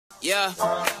Yeah,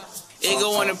 it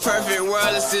go in a perfect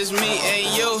world, it's just me and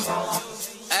you.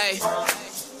 Hey,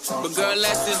 but girl,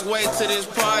 let's just wait till this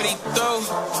party through.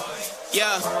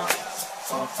 Yeah,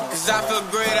 cause I feel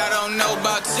great, I don't know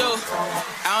about you.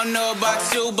 I don't know about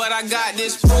you, but I got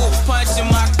this fruit punch in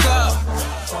my cup.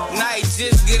 Night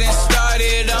just getting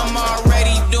started, I'm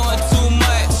already doing too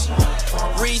much.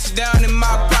 Reach down in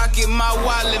my pocket, my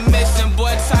wallet missing,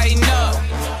 boy, tighten up.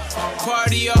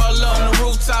 Party all on the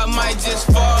rooftop, might just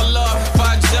fall off if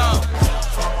I jump.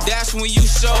 That's when you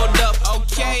showed up.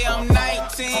 Okay, I'm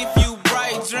 19, few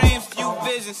bright dreams, few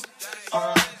visions.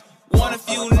 Want a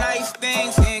few nice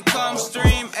things, income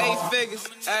stream, 8 figures.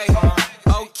 Hey,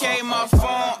 okay, my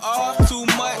phone off, too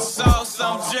much sauce,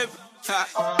 I'm dripping.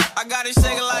 I got it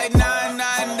shaking like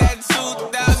 99, that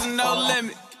 2000, no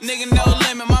limit. Nigga, no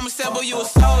limit. Mama said, boy, you a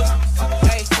soldier.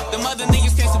 Hey, them other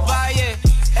niggas can't survive, yeah.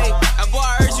 Hey, boy,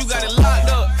 I heard you got it locked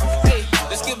up. Hey,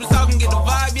 let's skip the talk and get the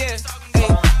vibe, yeah. Hey,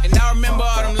 and I remember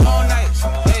all them long nights.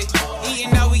 Hey,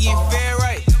 eating out, we getting fair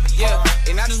right. Yeah,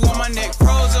 and I just want my neck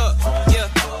froze up. Yeah,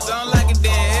 sound like a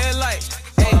damn headlight.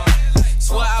 Hey,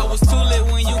 swear I was too lit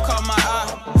when you caught my eye.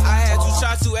 I had to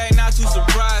try to act not too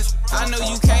surprised. I know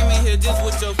you came in here just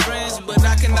with your friends, but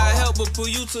I cannot help but pull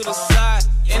you to the side.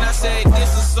 And I said,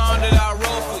 this a song that I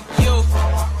wrote for you.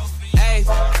 Hey,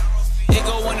 it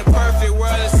go in a perfect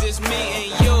world, it's just me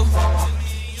and you.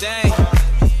 Dang,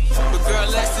 but girl,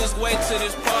 let's just wait till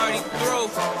this party through.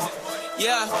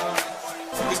 Yeah,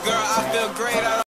 cause girl, I feel great.